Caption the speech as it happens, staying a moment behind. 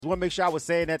Just want to make sure I was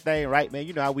saying that thing right, man.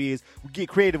 You know how we is. We get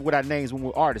creative with our names when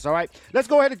we're artists, all right? Let's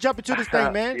go ahead and jump into this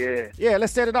thing, man. Yeah,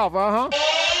 let's set it off,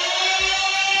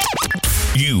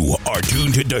 You are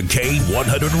tuned to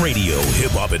K-100 Radio,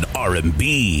 Hip Hop and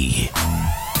R&B.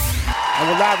 And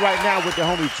we're live right now with the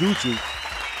homie Juju,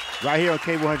 right here on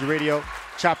K-100 Radio,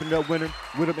 chopping it up with him.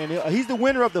 And he's the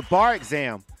winner of the bar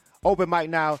exam open mic.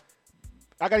 Now,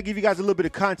 I got to give you guys a little bit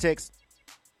of context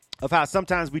of how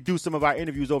sometimes we do some of our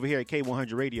interviews over here at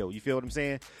K-100 Radio. You feel what I'm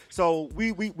saying? So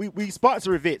we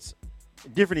sponsor events,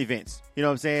 different events. You know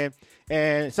what I'm saying?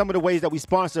 And some of the ways that we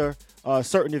sponsor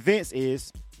certain events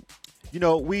is, you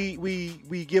know, we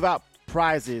give out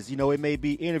prizes. You know, it may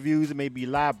be interviews, it may be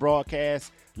live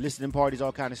broadcasts, listening parties,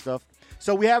 all kind of stuff.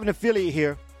 So we have an affiliate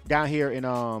here, down here in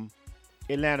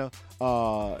Atlanta,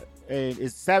 and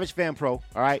it's Savage Fan Pro.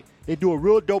 All right, they do a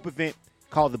real dope event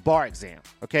called the Bar Exam.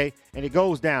 Okay, and it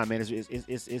goes down, man. It's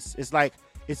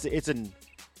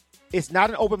not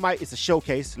an open mic, it's a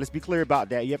showcase. Let's be clear about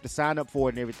that. You have to sign up for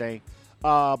it and everything.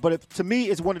 But to me,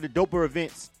 it's one of the doper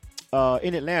events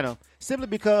in Atlanta, simply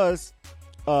because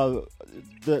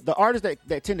the artists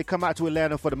that tend to come out to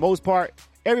Atlanta, for the most part,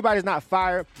 everybody's not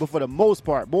fired, but for the most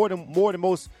part, more than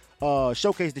most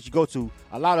showcase that you go to,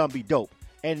 a lot of them be dope.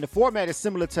 And the format is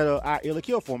similar to our Ill or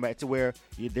Kill format, to where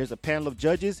there's a panel of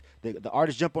judges. The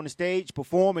artists jump on the stage,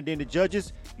 perform, and then the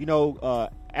judges,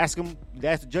 ask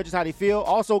the judges how they feel.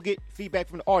 Also get feedback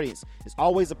from the audience. It's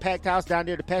always a packed house down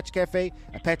there at Apache Cafe.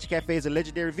 Apache Cafe is a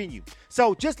legendary venue.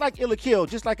 So just like Ill or Kill,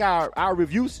 just like our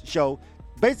reviews show,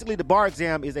 basically the bar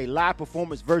exam is a live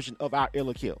performance version of our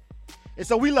Ill or Kill. And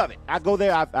so we love it. I go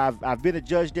there. I've been a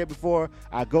judge there before.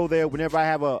 I go there whenever I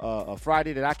have a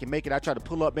Friday that I can make it. I try to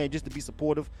pull up, man, just to be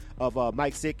supportive of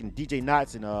Mike Sick and DJ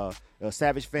Knots and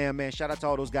Savage Fam, man. Shout out to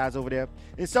all those guys over there.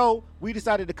 And so we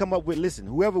decided to come up with, listen,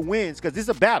 whoever wins, because this is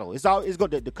a battle.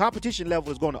 The competition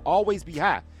level is going to always be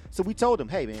high. So we told them,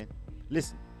 hey, man,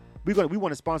 listen, we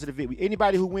want to sponsor the video.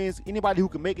 Anybody who wins, anybody who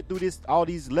can make it through all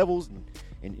these levels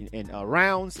and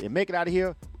rounds and make it out of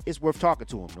here, it's worth talking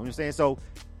to them. You know what I'm saying? So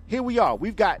here we are.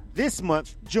 We've got this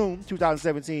month, June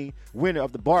 2017, winner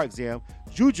of the bar exam,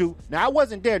 Juju. Now, I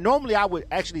wasn't there. Normally, I would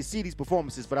actually see these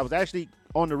performances, but I was actually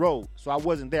on the road, so I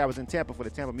wasn't there. I was in Tampa for the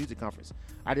Tampa Music Conference.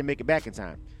 I didn't make it back in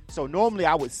time. So normally,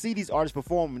 I would see these artists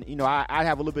perform, and, I'd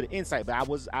have a little bit of insight, but I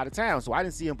was out of town, so I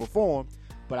didn't see him perform,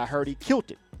 but I heard he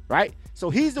killed it, right? So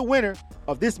he's the winner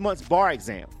of this month's bar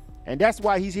exam, and that's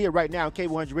why he's here right now on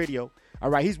K100 Radio. All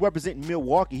right, he's representing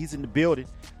Milwaukee. He's in the building.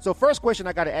 So first question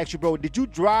I got to ask you, bro, did you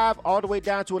drive all the way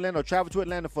down to Atlanta or travel to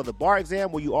Atlanta for the bar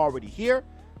exam? Were you already here?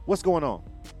 What's going on?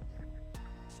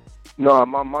 No,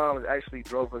 my mom actually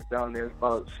drove us down there.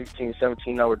 About 16,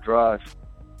 17-hour drive.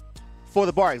 For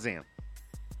the bar exam?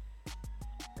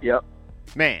 Yep.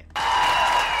 Man.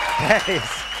 That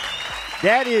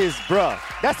is, bruh.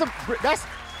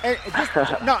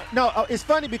 It's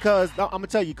funny because I'm going to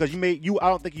tell you, because I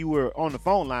don't think you were on the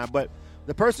phone line, but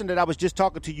the person that I was just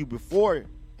talking to you beforehand,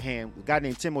 a guy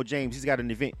named Timo James, he's got an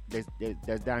event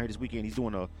that's down here this weekend. He's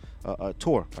doing a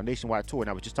tour, a nationwide tour, and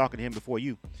I was just talking to him before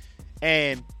you.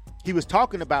 And he was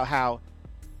talking about how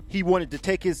he wanted to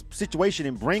take his situation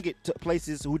and bring it to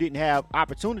places who didn't have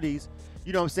opportunities.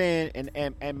 You know what I'm saying?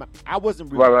 And I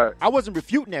wasn't I wasn't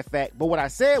refuting that fact, but what I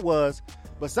said was,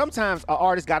 but sometimes an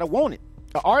artist got to want it.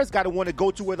 An artist got to want to go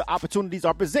to where the opportunities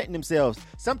are presenting themselves.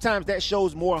 Sometimes that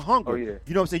shows more hunger. Oh, yeah.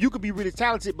 You know what I'm saying? You could be really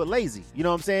talented but lazy. You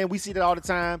know what I'm saying? We see that all the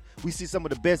time. We see some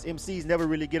of the best MCs never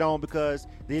really get on because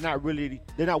they're not willing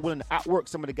to outwork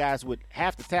some of the guys with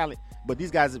half the talent. But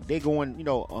these guys, they're going,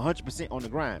 100% on the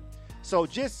grind. So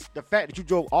just the fact that you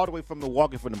drove all the way from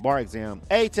Milwaukee for the bar exam,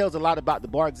 A, tells a lot about the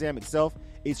bar exam itself,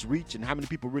 its reach, and how many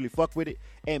people really fuck with it.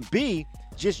 And B,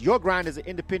 just your grind as an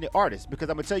independent artist. Because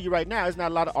I'm going to tell you right now, there's not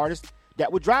a lot of artists that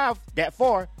would drive that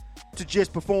far to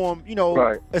just perform,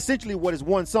 essentially what is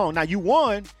one song. Now, you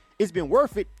won. It's been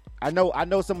worth it. I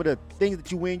know some of the things that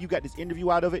you win. You got this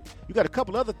interview out of it. You got a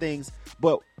couple other things.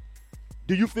 But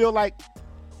do you feel like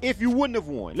if you wouldn't have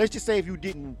won, let's just say if you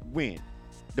didn't win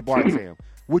the bar exam,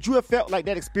 would you have felt like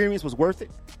that experience was worth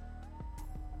it?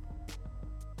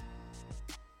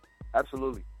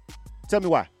 Absolutely. Tell me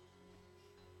why.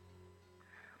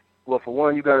 Well, for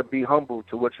one, you got to be humble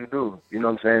to what you do. You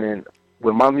know what I'm saying? And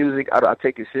with my music, I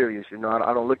take it serious. I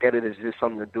don't look at it as just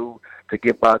something to do to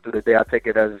get by through the day. I take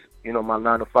it as, my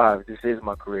 9 to 5. This is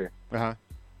my career. Uh-huh.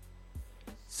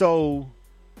 So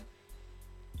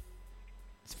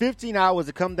it's 15 hours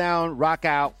to come down, rock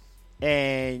out,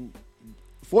 and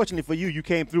fortunately for you, you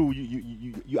came through.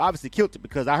 You obviously killed it,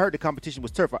 because I heard the competition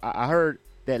was tough. I heard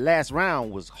that last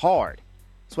round was hard.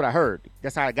 That's what I heard.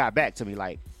 That's how it got back to me.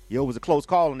 Like, it was a close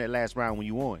call on that last round when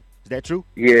you won. that true?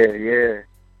 Yeah.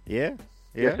 Yeah.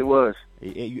 Yes, it was.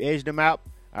 You edged them out.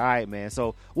 All right, man.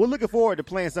 So we're looking forward to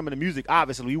playing some of the music.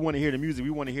 Obviously, we want to hear the music.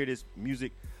 We want to hear this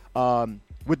music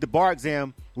with the bar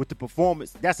exam, with the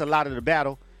performance. That's a lot of the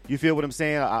battle. You feel what I'm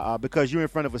saying? Because you're in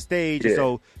front of a stage, yeah.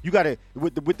 so you got to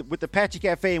with the Apache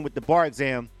Cafe and with the bar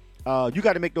exam. You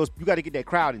got to make those. You got to get that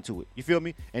crowd into it. You feel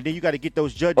me? And then you got to get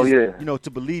those judges,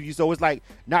 to believe you. So it's like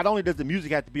not only does the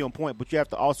music have to be on point, but you have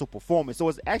to also perform it. So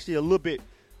it's actually a little bit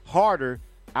harder,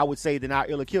 I would say, than our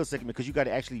Ill or Kill segment because you got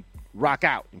to actually rock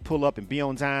out and pull up and be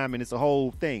on time, and it's a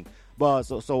whole thing. But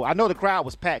so I know the crowd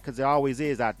was packed because there always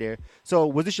is out there. So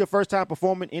was this your first time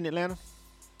performing in Atlanta?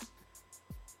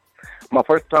 My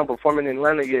first time performing in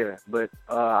Atlanta, yeah. But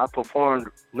I performed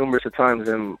numerous of times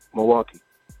in Milwaukee.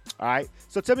 All right.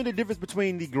 So tell me the difference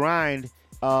between the grind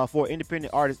for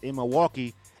independent artists in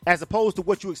Milwaukee as opposed to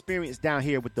what you experienced down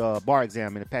here with the bar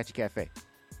exam in Apache Cafe.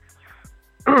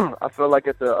 I feel like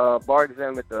at the bar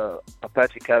exam at the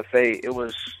Apache Cafe, it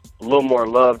was a little more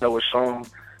love that was shown.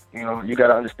 You know, you got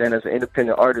to understand as an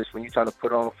independent artist, when you're trying to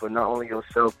put on for not only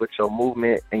yourself, but your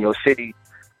movement and your city,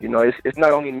 you know, it's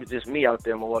not only just me out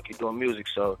there in Milwaukee doing music.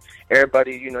 So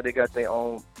everybody, you know, they got their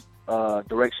own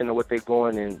direction of what they're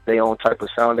going and their own type of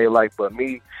sound they like. But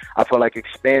me, I feel like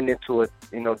expanding to it,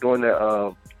 you know, doing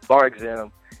the bar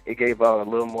exam, it gave out a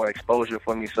little more exposure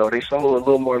for me. So they showed a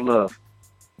little more love.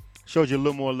 Showed you a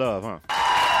little more love, huh?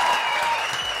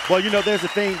 Well, you know, there's a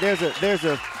thing. But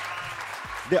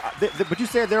you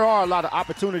said there are a lot of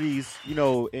opportunities, you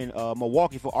know, in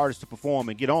Milwaukee for artists to perform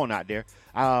and get on out there.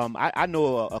 I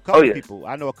know a couple of people.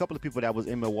 I know a couple of people that was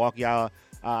in Milwaukee. I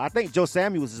think Joe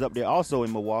Samuels is up there also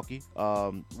in Milwaukee.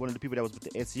 One of the people that was with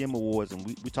the SCM Awards, and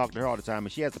we talk to her all the time,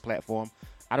 and she has a platform.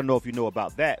 I don't know if you know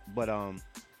about that, but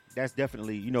that's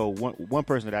definitely, you know, one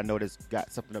person that I know that's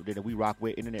got something up there that we rock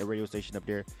with, internet radio station up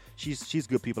there. She's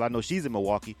good people. I know she's in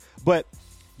Milwaukee. But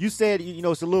you said, you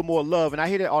know, it's a little more love, and I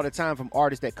hear that all the time from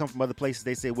artists that come from other places.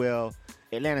 They say, well,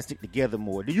 Atlanta stick together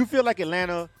more. Do you feel like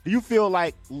on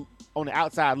the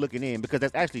outside looking in, because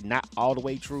that's actually not all the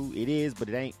way true. It is, but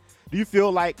it ain't. Do you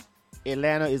feel like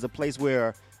Atlanta is a place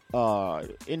where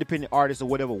independent artists or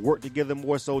whatever work together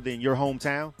more so than your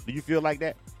hometown? Do you feel like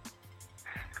that?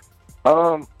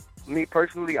 Me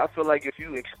personally, I feel like if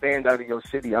you expand out of your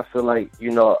city, I feel like,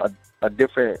 you know, a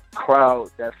different crowd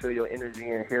that feel your energy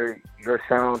and hear your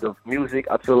sound of music.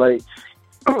 I feel like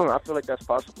that's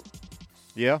possible.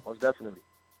 Yeah, most definitely.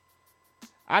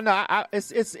 I know.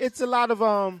 It's a lot of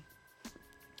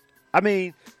I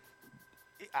mean,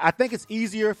 I think it's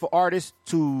easier for artists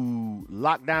to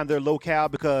lock down their locale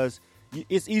because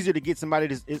it's easier to get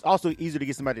somebody. It's also easier to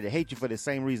get somebody to hate you for the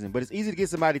same reason. But it's easy to get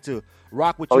somebody to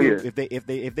rock with you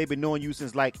if they've been knowing you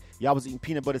since like y'all was eating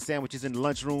peanut butter sandwiches in the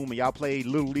lunchroom and y'all played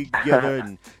Little League together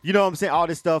and you know what I'm saying, all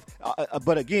this stuff.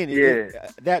 But again,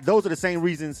 those are the same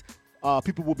reasons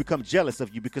people will become jealous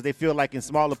of you because they feel like in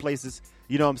smaller places,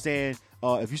 you know what I'm saying,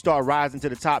 if you start rising to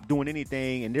the top doing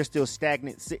anything and they're still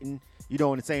stagnant sitting, you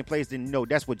know, in the same place, then, you know,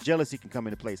 that's what jealousy can come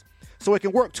into place. So it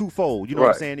can work twofold. You know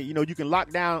what I'm saying? You know, you can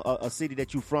lock down a city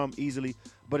that you're from easily,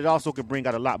 but it also can bring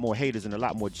out a lot more haters and a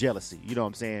lot more jealousy. You know what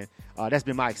I'm saying? That's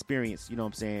been my experience, you know what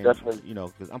I'm saying? Definitely. You know,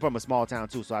 because I'm from a small town,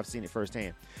 too, so I've seen it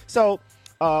firsthand. So,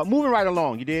 moving right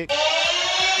along, you dig?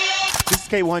 This is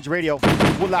K-100 Radio.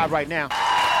 We're live right now.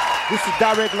 This is a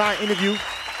direct line interview,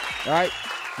 all right?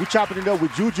 We're chopping it up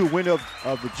with Juju, winner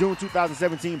of the June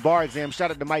 2017 bar exam.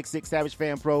 Shout out to Mike 6, Savage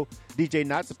Fan Pro, DJ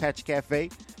Knots, Apache Cafe.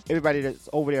 Everybody that's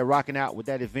over there rocking out with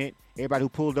that event. Everybody who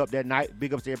pulled up that night.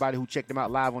 Big ups to everybody who checked them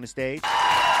out live on the stage.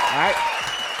 All right.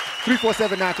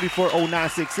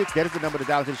 347-934-0966. That is the number to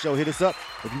dial into the show. Hit us up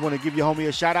if you want to give your homie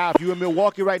a shout out. If you're in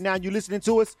Milwaukee right now and you're listening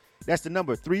to us, that's the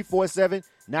number,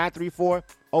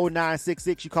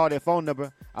 347-934-0966. You call that phone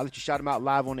number. I'll let you shout them out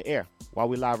live on the air while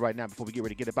we're live right now before we get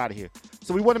ready to get up out of here.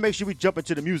 So we want to make sure we jump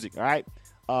into the music, all right?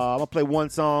 I'm going to play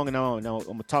one song, and I'm going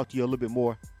to talk to you a little bit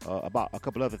more about a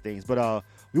couple other things. But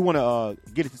we want to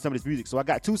get into some of this music. So I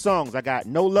got two songs. I got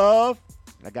No Love,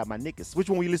 and I got My Niggas. Which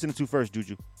one were you listening to first,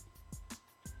 Juju?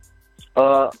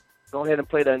 Go ahead and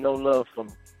play that No Love for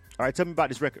me. All right, tell me about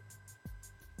this record.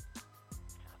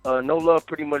 No Love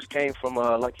pretty much came from,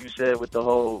 like you said, with the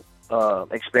whole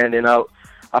expanding out.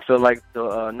 I feel like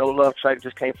the No Love track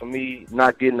just came from me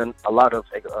not getting a lot of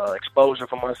exposure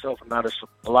for myself and not a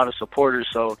lot of supporters.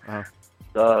 So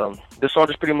this song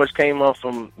just pretty much came off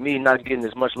from me not getting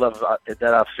as much love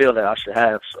that I feel that I should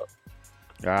have. So,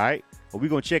 all right. Well, we're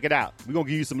going to check it out. We're going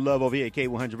to give you some love over here at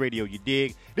K100 Radio. You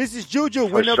dig? This is Juju,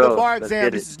 winner of the bar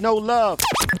exam. This is No Love.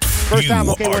 First time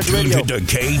on K100 Radio. You are tuned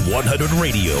to K100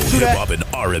 Radio, hip-hop and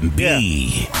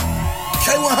R&B.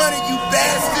 K100, you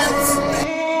bastards.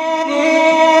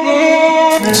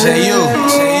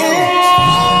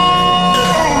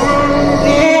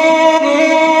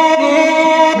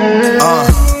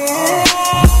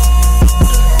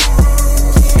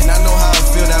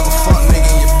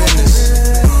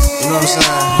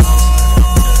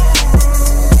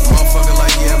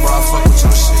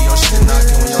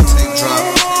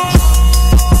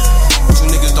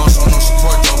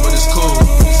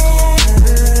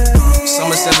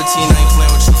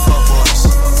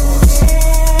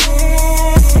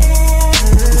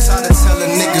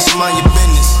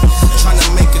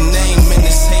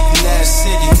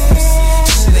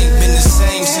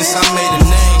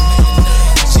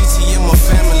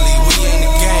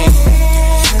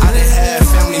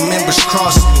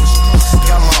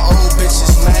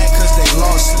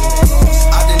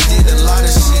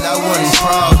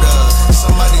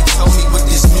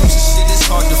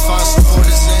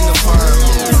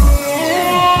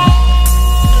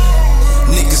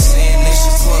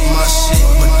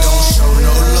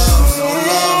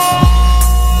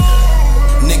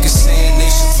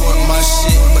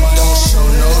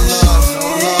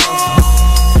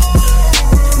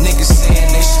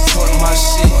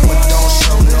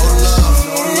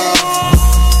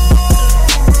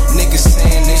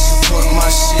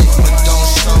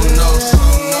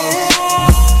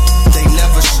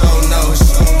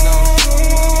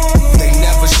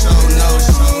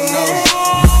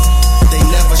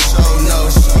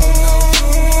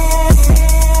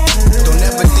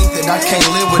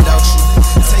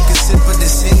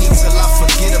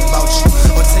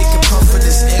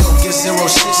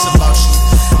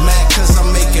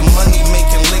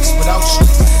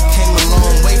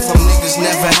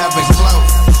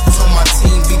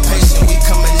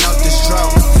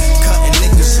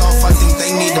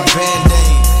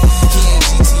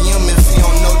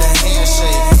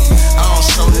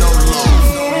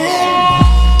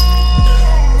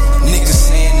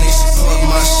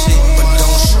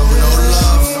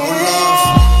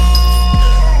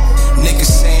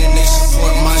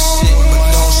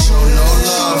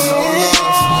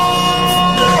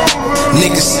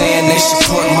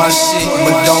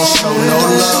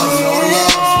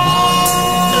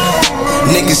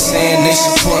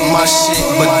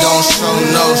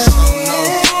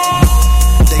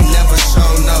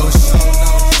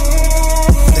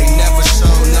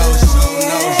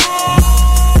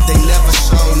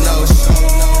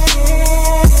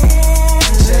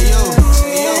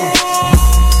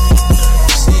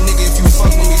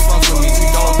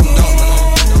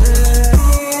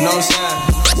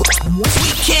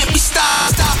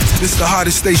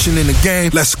 Station in the game.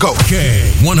 Let's go.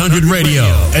 K-100 Radio,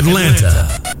 Atlanta.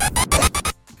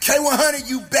 K-100,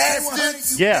 you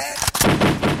bastards. Yeah.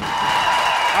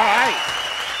 All right.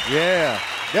 Yeah.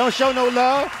 They don't show no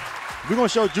love. We're going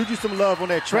to show Juju some love on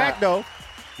that track, though.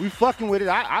 We fucking with it.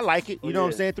 I like it. You know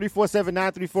what I'm saying?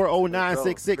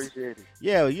 347-934-0966.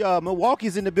 Yeah,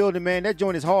 Milwaukee's in the building, man. That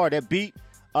joint is hard. That beat.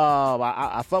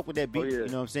 I fuck with that beat. You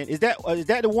know what I'm saying? Is that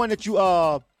the one that you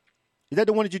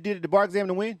did at the bar exam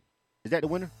to win? Is that the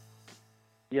winner?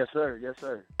 Yes, sir. Yes,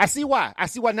 sir. I see why.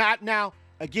 Now,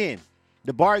 again,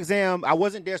 the bar exam, I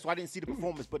wasn't there, so I didn't see the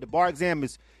performance, but the bar exam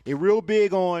they're real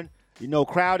big on,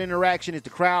 crowd interaction. Is the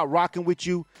crowd rocking with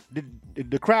you?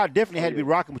 The crowd definitely had to be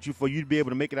rocking with you for you to be able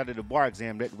to make it out of the bar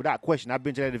exam. Without question, I've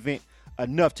been to that event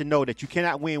enough to know that you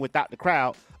cannot win without the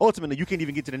crowd. Ultimately, you can't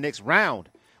even get to the next round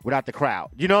without the crowd.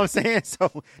 You know what I'm saying?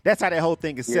 So that's how that whole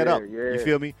thing is set up. Yeah. You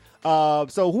feel me?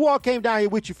 So who all came down here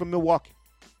with you from Milwaukee?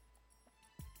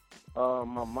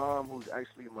 My mom, who's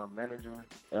actually my manager,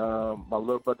 my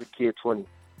little brother, Kid 20.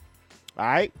 All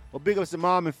right. Well, big ups to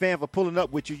mom and fam for pulling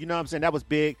up with you. You know what I'm saying? That was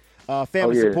big.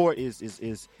 Family support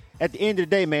is at the end of the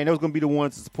day, man, those going to be the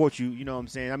ones to support you. You know what I'm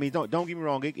saying? I mean, don't get me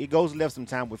wrong. It goes left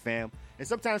sometime with fam. And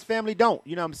sometimes family don't.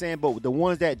 You know what I'm saying? But the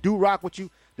ones that do rock with you,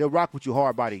 they'll rock with you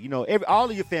hard body. All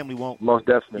of your family won't. Most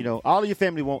definitely. All of your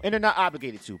family won't. And they're not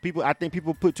obligated to. I think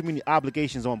people put too many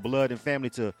obligations on blood and family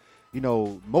to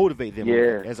motivate them.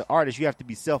 Yeah. As an artist, you have to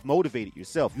be self-motivated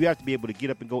yourself. You have to be able to get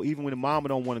up and go even when the mama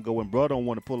don't want to go and brother don't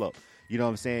want to pull up. You know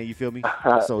what I'm saying? You feel me?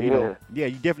 So, you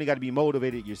definitely got to be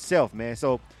motivated yourself, man.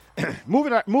 So,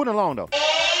 moving along, though. All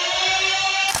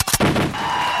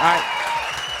right.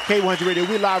 K-100 Radio,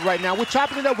 we're live right now. We're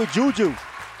chopping it up with Juju,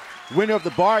 winner of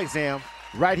the bar exam,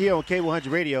 right here on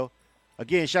K-100 Radio.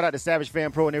 Again, shout out to Savage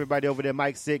Fan Pro and everybody over there.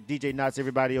 Mike Sick, DJ Knots,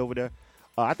 everybody over there.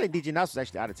 I think DJ Knots was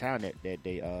actually out of town that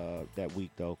day, that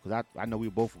week, though, because I know we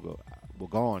both were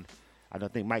gone. I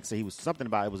don't think Mike said he was something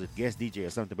about it was a guest DJ or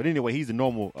something. But anyway, he's a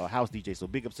normal house DJ, so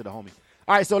big ups to the homie.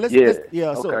 All right, so let's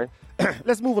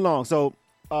move along. So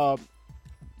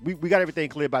we got everything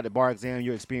clear about the bar exam,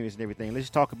 your experience and everything. Let's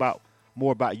talk about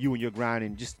more about you and your grind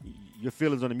and just your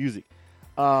feelings on the music.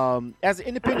 As an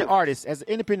independent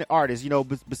artist, you know,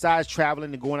 besides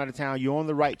traveling and going out of town, you're on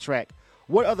the right track.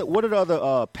 What are the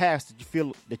other paths that you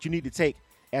feel that you need to take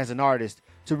as an artist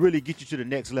to really get you to the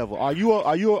next level? Are you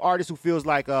an artist who feels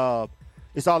like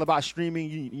it's all about streaming?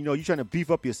 You know, you trying to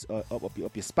beef up your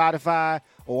Spotify,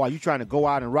 or are you trying to go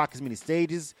out and rock as many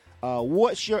stages?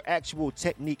 What's your actual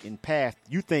technique and path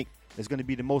you think is going to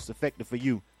be the most effective for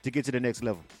you to get to the next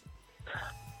level?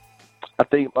 I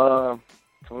think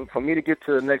for me to get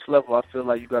to the next level, I feel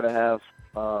like you got to have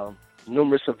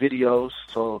numerous of videos.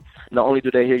 So not only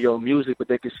do they hear your music, but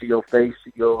they can see your face,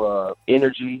 see your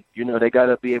energy. You know, they got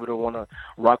to be able to want to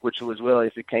rock with you as well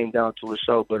if it came down to a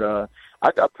show. But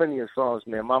I got plenty of songs,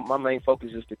 man. My main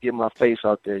focus is to get my face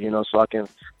out there, you know, so I can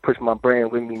push my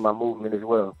brand with me, my movement as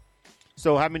well.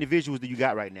 So how many visuals do you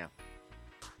got right now?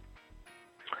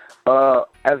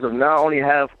 As of now, I only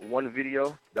have one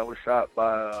video that was shot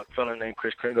by a fella named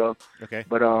Chris Kringo. Okay.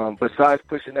 But besides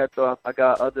pushing that, though, I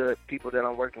got other people that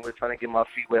I'm working with trying to get my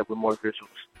feet wet with more visuals.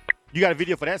 You got a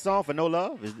video for that song, for No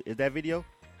Love? Is that video?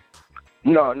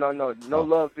 No. No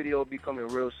Love video will be coming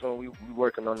real soon. We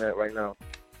working on that right now.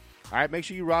 All right, make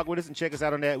sure you rock with us and check us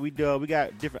out on that. We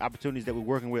got different opportunities that we're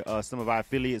working with some of our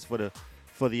affiliates for the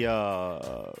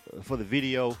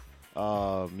video.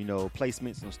 You know,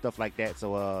 placements and stuff like that.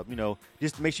 So, you know,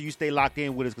 just make sure you stay locked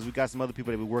in with us because we got some other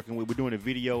people that we're working with. We're doing a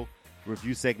video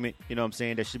review segment, you know what I'm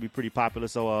saying, that should be pretty popular.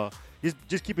 So,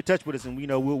 just keep in touch with us, and, you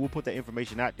know, we'll put that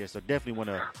information out there. So, definitely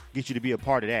want to get you to be a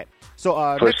part of that.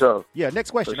 So, sure. Yeah,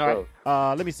 next question. For all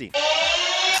right. Let me see.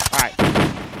 All right.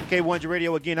 K-100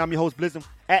 Radio. Again, I'm your host, Blizzum,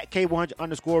 at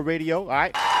K100_radio. All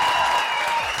right.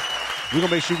 We're going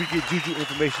to make sure we get Juju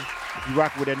information. If you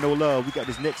rock with that No Love, we got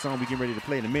this next song we getting ready to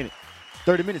play in a minute.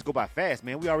 30 minutes go by fast,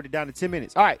 man. We already down to 10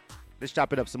 minutes. All right, let's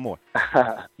chop it up some more.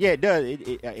 Yeah, it does.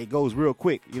 It goes real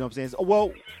quick. You know what I'm saying? So,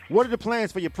 well, what are the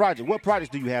plans for your project? What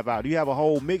projects do you have out? Do you have a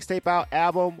whole mixtape out,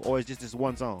 album, or is just this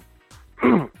one song?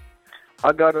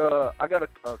 I got a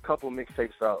couple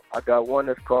mixtapes out. I got one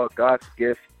that's called God's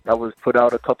Gift that was put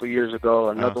out a couple years ago.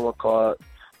 Another one called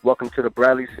Welcome to the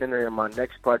Bradley Center, and my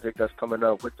next project that's coming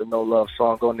up with the No Love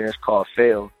song on there is called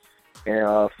Fail.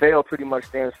 And FAIL pretty much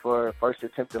stands for First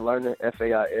Attempt at Learning,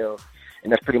 FAIL.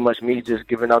 And that's pretty much me just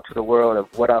giving out to the world of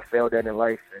what I failed at in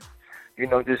life. And, you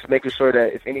know, just making sure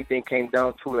that if anything came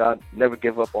down to it, I'd never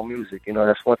give up on music. You know,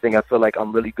 that's one thing I feel like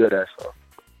I'm really good at. So.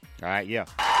 All right, yeah.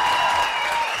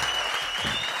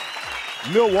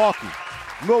 Milwaukee.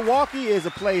 Milwaukee is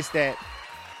a place that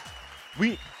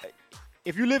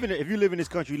if you live in this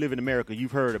country, you live in America,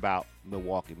 you've heard about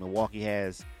Milwaukee. Milwaukee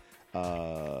has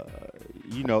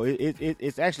you know,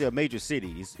 it's actually a major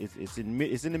city. It's in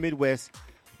the Midwest,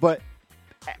 but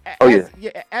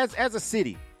as a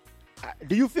city,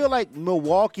 do you feel like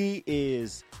Milwaukee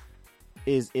is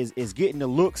getting the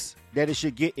looks that it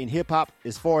should get in hip hop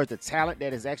as far as the talent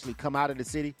that has actually come out of the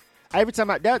city? Every time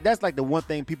that's like the one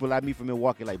thing people like me from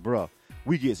Milwaukee like, bruh,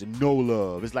 we get no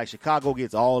love. It's like Chicago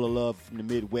gets all the love from the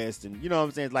Midwest, and you know what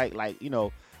I'm saying? It's like you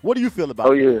know, what do you feel about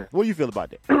that? Yeah. What do you feel about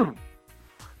that?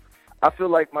 I feel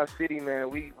like my city, man,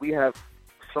 we have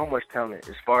so much talent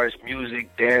as far as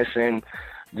music, dancing,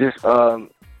 just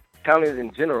talent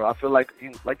in general. I feel like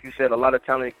you said, a lot of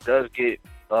talent does get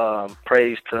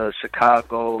praised to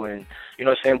Chicago, and you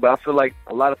know what I'm saying. But I feel like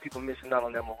a lot of people missing out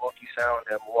on that Milwaukee sound,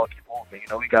 that Milwaukee movement. You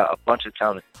know, we got a bunch of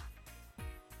talent.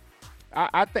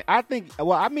 I think.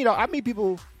 Well, I meet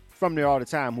people from there all the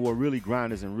time who are really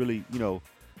grinders and really, you know.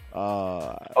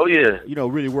 You know,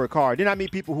 really work hard. Then I meet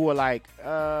people who are like,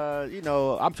 you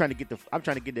know, I'm trying to get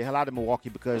the hell out of Milwaukee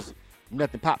because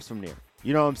nothing pops from there.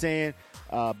 You know what I'm saying?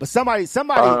 But somebody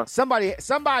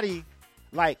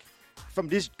like from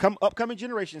this upcoming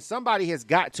generation, somebody has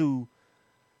got to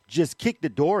just kick the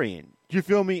door in. You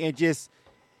feel me? And just,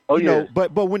 you know,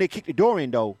 but when they kick the door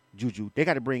in though, Juju, they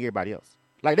got to bring everybody else.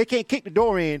 Like they can't kick the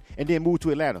door in and then move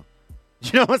to Atlanta.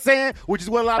 You know what I'm saying? Which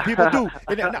is what a lot of people do.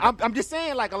 And I'm just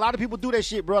saying, like, a lot of people do that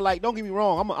shit, bro. Like, don't get me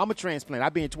wrong. I'm a transplant.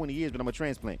 I've been 20 years, but I'm a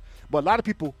transplant. But a lot of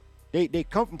people, they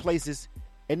come from places,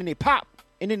 and then they pop,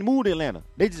 and then move to Atlanta.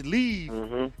 They just leave.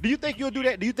 Mm-hmm. Do you think you'll do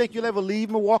that? Do you think you'll ever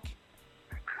leave Milwaukee?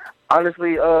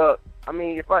 Honestly, I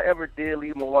mean, if I ever did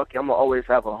leave Milwaukee, I'm going to always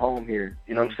have a home here.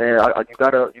 You know what I'm saying?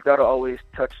 You gotta always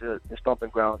touch the stomping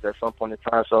grounds at some point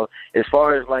in time. So as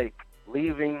far as, like,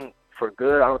 leaving for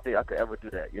good, I don't think I could ever do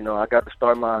that. You know, I got to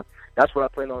start that's what I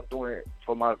plan on doing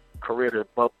for my career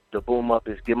to boom up,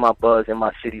 is get my buzz in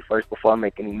my city first before I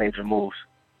make any major moves.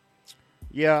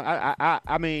 Yeah,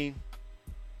 I mean,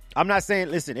 I'm not saying,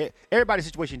 listen, everybody's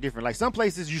situation is different. Like some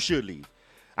places you should leave.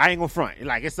 I ain't gonna front.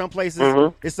 Like, it's some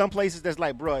places, that's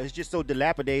like, bro, it's just so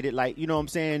dilapidated. Like, you know what I'm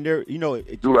saying? There, you know,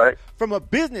 You're right. From a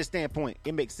business standpoint,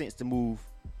 it makes sense to move.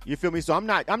 You feel me? So I'm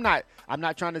not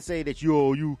trying to say that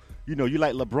you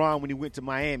like LeBron when he went to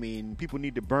Miami and people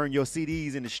need to burn your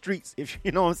CDs in the streets. If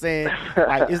you know what I'm saying,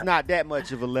 like, it's not that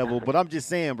much of a level. But I'm just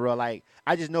saying, bro. Like,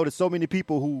 I just noticed so many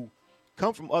people who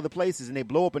come from other places and they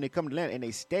blow up and they come to Atlanta and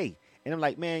they stay. And I'm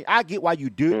like, man, I get why you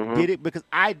did it, because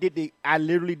I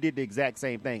literally did the exact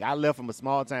same thing. I left from a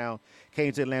small town,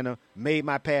 came to Atlanta, made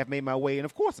my path, made my way, and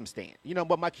of course I'm staying. You know,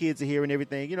 but my kids are here and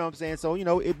everything. You know what I'm saying? So, you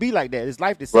know, it be like that. It's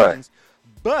life decisions.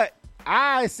 Right. But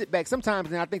I sit back sometimes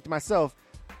and I think to myself,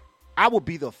 I would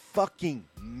be the fucking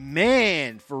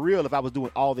man for real if I was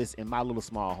doing all this in my little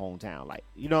small hometown. Like,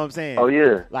 you know what I'm saying? Oh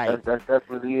yeah, like that's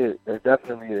definitely it. That's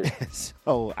definitely it.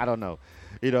 So I don't know.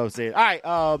 You know what I'm saying? All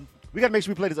right, we got to make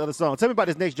sure we play this other song. Tell me about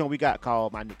this next joint we got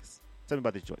called My Niggas. Tell me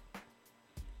about this joint.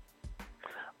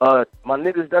 My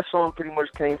Niggas, that song pretty much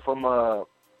came from my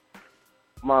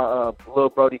little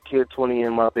brody Kid 20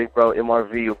 and my big bro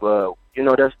MRV. But you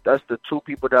know, that's the two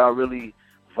people that I really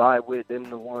vibe with. Them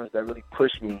the ones that really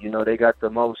push me. You know, they got the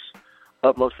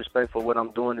utmost respect for what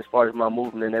I'm doing as far as my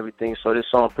movement and everything. So this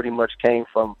song pretty much came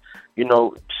from, you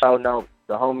know, shouting out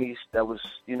the homies that was,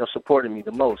 you know, supporting me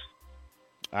the most.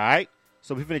 All right.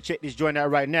 So we're going to check this joint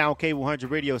out right now on K-100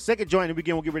 Radio. Second joint, and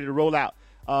we'll get ready to roll out.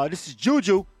 This is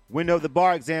Juju, winner of the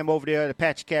bar exam over there at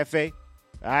Apache Cafe.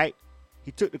 All right.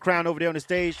 He took the crown over there on the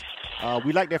stage.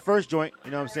 We like that first joint. You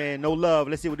know what I'm saying? No love.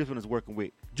 Let's see what this one is working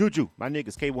with. Juju, my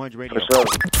niggas, K-100 Radio.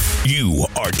 You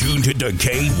are tuned to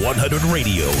K-100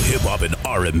 Radio, hip hop and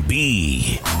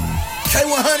R&B.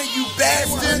 K-100, you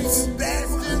bastards.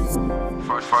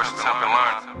 First attempt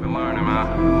and learning,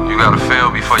 man. You gotta fail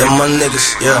before you. Them my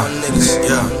niggas, yeah.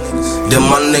 Them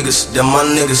my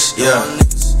niggas, yeah.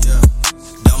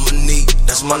 Dominique,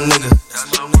 that's my nigga.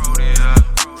 That's my brody, yeah.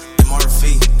 MRV,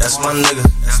 that's my nigga.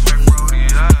 That's my brody,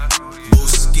 yeah.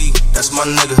 Booski, that's my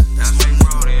nigga. That's my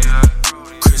brody, yeah.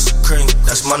 Chris Cream,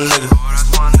 that's my nigga. Oh, that's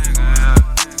my nigga, yeah.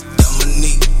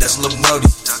 Dominique, that's Lil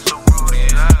Brody. That's the brody,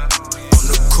 yeah. On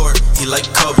the court, he like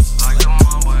Kobe. Like the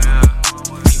mamba, yeah.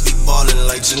 He be ballin'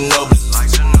 like Ginobili. Like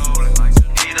Ginobili.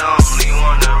 He the only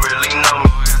one that really know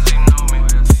me.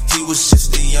 He was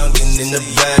just a youngin' in the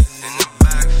back.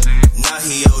 Now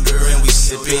he older and we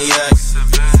sippin' yak.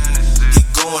 He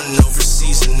going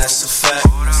overseas and that's a fact.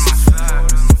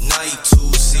 Now he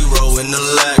 2-0 in the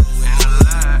lag.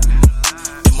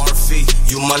 MRV,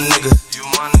 you my nigga.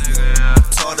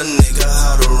 Taught a nigga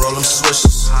how to roll them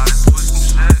swishers.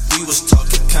 We was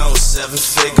talking count 7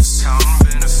 figures.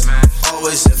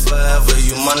 Always and forever,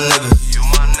 you my nigga.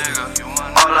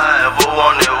 All I ever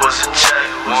wanted was a check.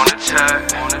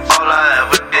 All I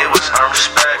ever did was earn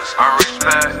respect.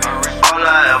 All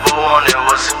I ever wanted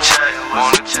was a check.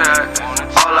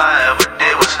 All I ever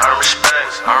did was earn respect.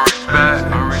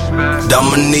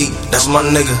 Dominique, that's my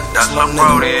nigga. That's my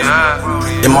brody, yeah.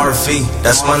 MRV,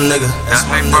 that's my nigga. That's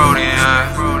my brody, yeah.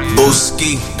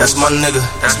 Booski, that's my nigga.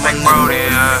 That's my brody,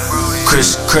 yeah.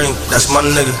 Chris Cream, that's my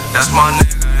nigga. That's my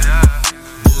nigga, yeah.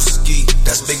 Booski,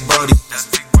 that's Big Brody.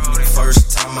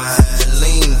 First time I had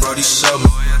lean, Brody showed me.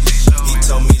 He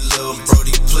told me, Lil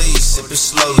Brody, please sip it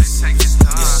slowly. It's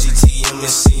GTM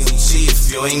and CMG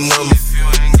if you ain't know me.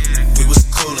 We was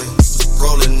coolin',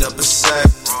 rolling up a sack.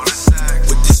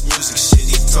 With this music shit,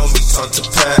 he told me, talk to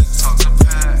Pat.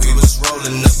 We was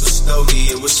rolling up a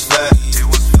stogie, it was fat.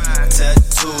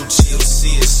 Tattoo,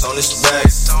 GMC, it's on his back.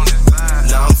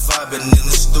 Now I'm vibing in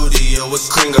the studio with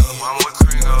Kringo.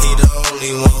 He the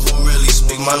only one who really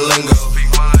speak my lingo.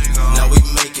 Now we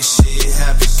making shit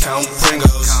happen, count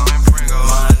Pringles.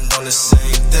 Mind on the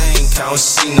same thing, count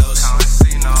Cinos.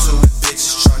 2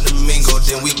 bitches tryna mingle,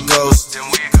 then we ghost.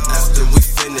 After we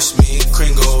finish, me and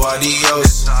Kringo,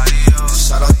 adios.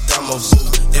 Shout out Damo,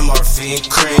 MRV and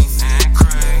Cream.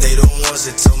 They the ones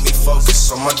that told me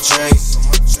focus on my dream.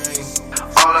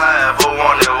 All I ever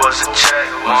wanted was a check.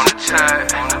 All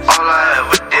I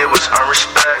ever did was earn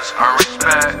respect.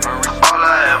 All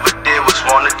I ever did was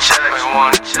want a check.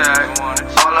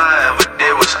 All I ever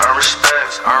did was earn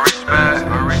respect.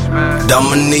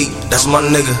 Dominique, that's my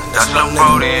nigga. That's my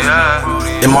brody,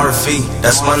 yeah. MRV,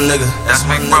 that's my nigga. That's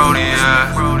my brody,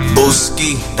 yeah.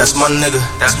 Booski, that's my nigga.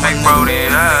 That's my brody,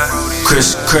 yeah.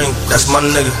 Chris Cream, that's my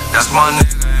nigga. That's my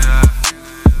nigga, yeah.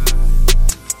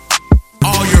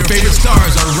 All your favorite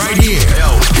stars are right here.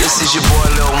 Yo, this is your boy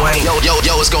Lil Wayne. Yo,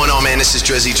 what's going on, man? This is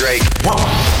Drizzy Drake.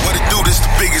 What it do? This the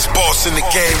biggest boss in the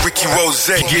game, Ricky Rose.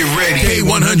 Get ready.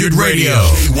 K-100 Radio.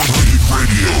 K-100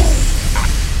 Radio.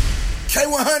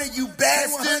 K-100, you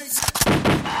bastards.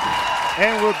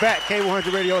 And we're back,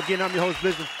 K-100 Radio. Again, I'm your host,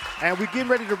 Blizzard. And we're getting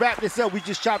ready to wrap this up. We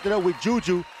just chopped it up with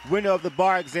Juju, winner of the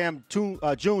bar exam June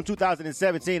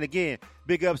 2017. Again,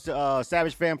 big ups to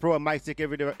Savage Fan Pro and Mike Sick,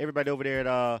 everybody over there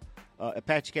at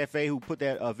Apache Cafe who put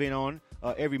that event on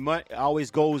every month. It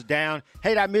always goes down.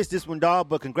 Hey, I missed this one, dog,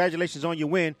 but congratulations on your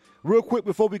win. Real quick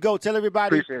before we go, tell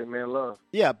everybody. Appreciate it, man. Love.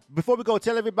 Yeah, before we go,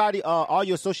 tell everybody all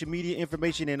your social media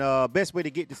information and best way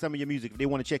to get to some of your music if they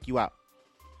want to check you out.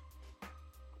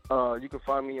 You can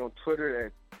find me on Twitter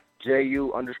at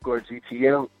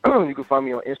JU_GTM. You can find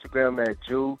me on Instagram at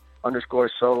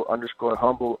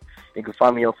Ju_so_humble. You can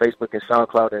find me on Facebook and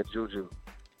SoundCloud at Juju.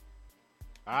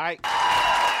 All right.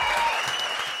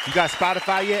 You got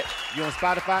Spotify yet? You on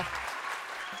Spotify?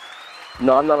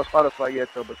 No, I'm not on Spotify yet,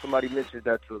 though, but somebody mentioned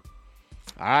that too.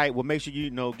 All right. Well, make sure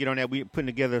you get on that. We're putting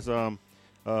together some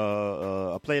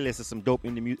a playlist of some dope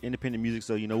independent music.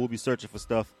 So, we'll be searching for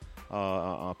stuff.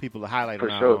 People to highlight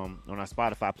on our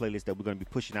Spotify playlist that we're going to be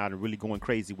pushing out and really going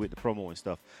crazy with the promo and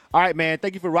stuff. All right, man.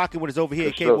 Thank you for rocking with us over here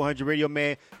at K-100 Radio,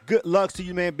 man. Good luck to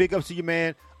you, man. Big ups to you,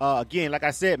 man. Again, like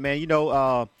I said, man,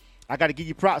 I got to give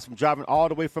you props from driving all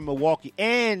the way from Milwaukee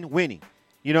and winning.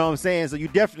 You know what I'm saying? So you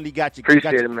definitely got your...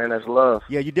 Appreciate it, man. That's love.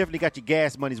 Yeah, you definitely got your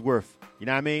gas money's worth. You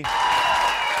know what I mean?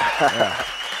 Yeah.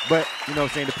 But, you know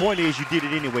what I'm saying? The point is you did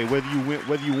it anyway, whether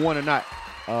you won or not.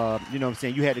 You know what I'm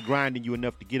saying? You had the grind in you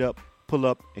enough to get up, pull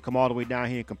up, and come all the way down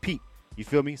here and compete. You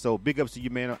feel me? So big ups to you,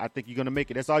 man. I think you're going to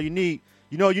make it. That's all you need.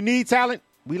 You need talent.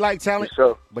 We like talent.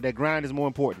 Sure. But that grind is more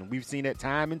important. We've seen that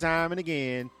time and time and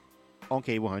again on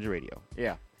K100 Radio.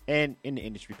 Yeah. And in the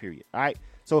industry, period. All right?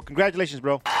 So congratulations,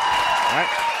 bro. All right?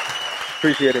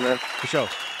 Appreciate it, man. For sure.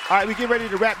 All right, we get ready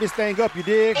to wrap this thing up, you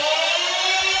dig?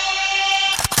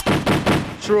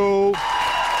 True.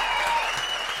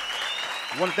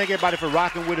 I want to thank everybody for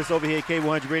rocking with us over here at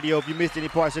K100 Radio. If you missed any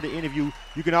parts of the interview,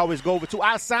 you can always go over to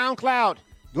our SoundCloud.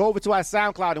 Go over to our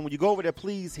SoundCloud, and when you go over there,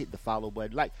 please hit the follow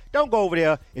button. Don't go over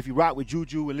there if you rock with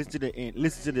Juju and listen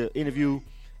to the interview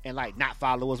and not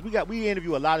follow us. We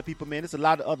interview a lot of people, man. There's a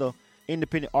lot of other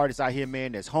independent artists out here,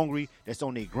 man, that's hungry, that's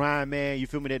on their grind, man. You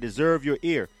feel me? That deserve your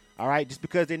ear. All right? Just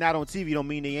because they're not on TV don't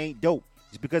mean they ain't dope.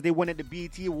 Just because they won at the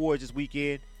BET Awards this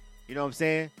weekend, you know what I'm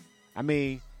saying? I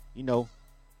mean, he don't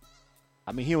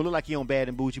look like he on Bad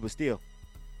and Bougie, but still.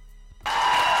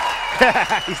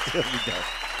 He still be dope.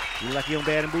 You look like he on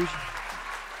Bad and Bougie?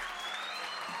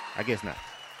 I guess not.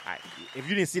 All right. If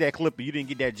you didn't see that clip or you didn't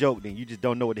get that joke, then you just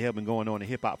don't know what the hell been going on in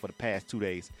hip-hop for the past 2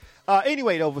 days.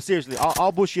 Anyway, though, but seriously,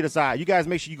 all bullshit aside, you guys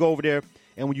make sure you go over there,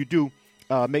 and when you do,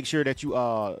 make sure that you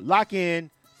lock in,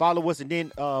 follow us, and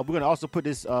then we're going to also put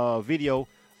this video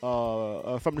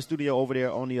from the studio over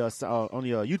there on the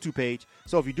YouTube page.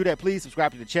 So if you do that, please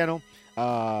subscribe to the channel.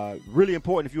 Really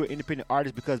important if you're an independent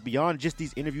artist, because beyond just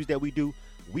these interviews that we do,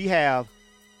 we have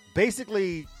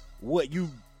basically what you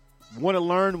want to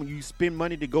learn when you spend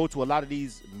money to go to a lot of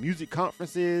these music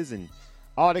conferences and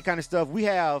all that kind of stuff. We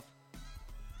have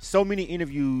so many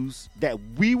interviews that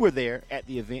we were there at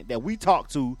the event, that we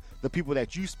talked to the people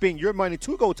that you spend your money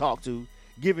to go talk to,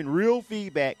 giving real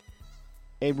feedback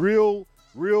and real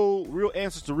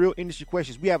answers to real industry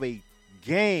questions. We have a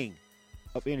gang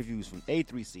of interviews from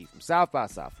A3C, from South by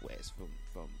Southwest,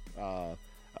 from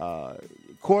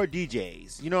core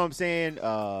DJs, you know what I'm saying?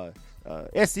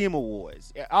 SCM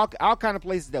Awards, all kind of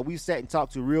places that we've sat and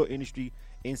talked to real industry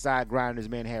inside grinders,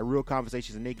 man, had real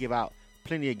conversations, and they give out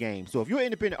plenty of games. So if you're an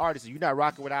independent artist and you're not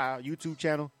rocking with our YouTube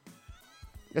channel,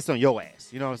 that's on your ass.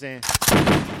 You know what I'm saying?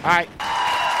 All right.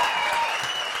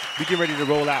 We get ready to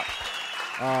roll out.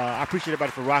 I appreciate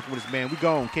everybody for rocking with us, man. We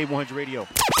gone. K100 Radio.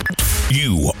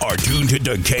 You are tuned to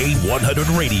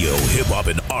K100 Radio, hip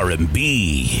hop and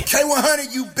R&B.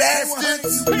 K100, you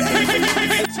bastards!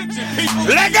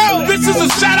 Let go! This is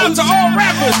a shout out to all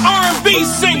rappers, R&B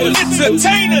singers,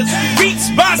 entertainers,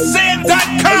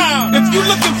 beatsbysaid.com. If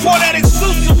you're looking for that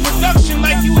exclusive production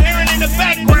like you hearing in the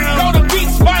background, go to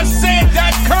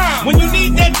beatsbysaid.com. When you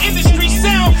need that industry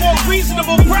sound for a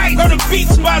reasonable price, go to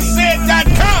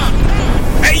beatsbysaid.com.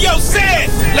 Hey, yo,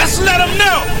 Said, let's let them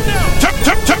know. Turn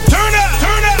up.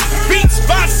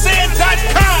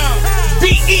 Beatsbysaid.com.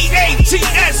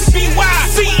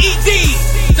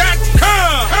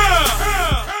 BEATSBYCED.com.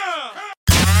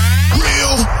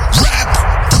 Real rap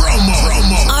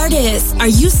promo. Artists, are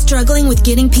you struggling with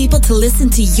getting people to listen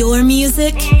to your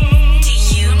music? Do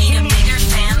you need a bigger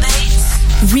fan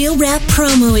base? Real Rap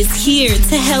Promo is here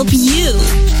to help you.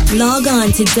 Log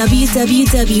on to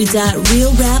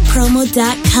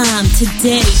www.realrappromo.com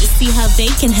today to see how they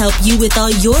can help you with all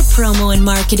your promo and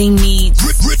marketing needs.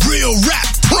 Real rap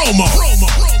promo.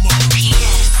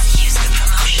 PS, use the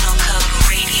promotional code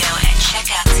RADIO at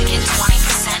checkout to get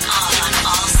 20% off on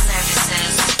all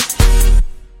services.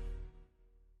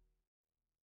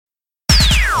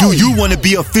 Do you want to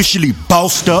be officially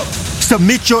bossed up?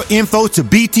 Submit your info to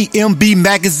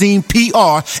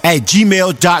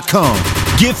btmbmagazinepr@gmail.com.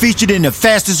 Get featured in the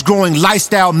fastest growing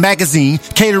lifestyle magazine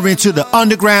catering to the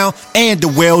underground and the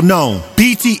well-known.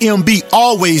 BTMB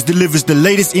always delivers the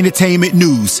latest entertainment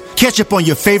news. Catch up on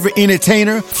your favorite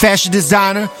entertainer, fashion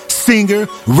designer, singer,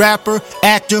 rapper,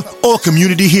 actor, or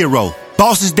community hero.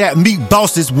 Bosses that meet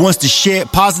bosses wants to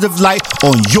shed positive light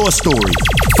on your story.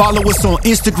 Follow us on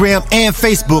Instagram and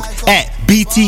Facebook at BT